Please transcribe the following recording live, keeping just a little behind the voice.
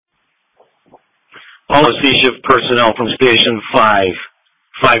all the C-shift personnel from Station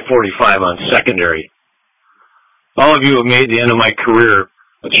 545 on Secondary. All of you have made the end of my career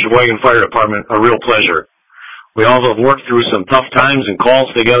at the Sheboygan Fire Department a real pleasure. We all have worked through some tough times and calls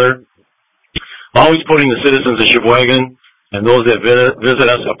together, always putting the citizens of Sheboygan and those that visit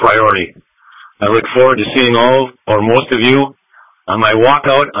us a priority. I look forward to seeing all or most of you on my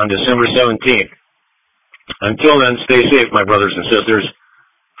walkout on December 17th. Until then, stay safe, my brothers and sisters.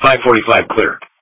 545 clear.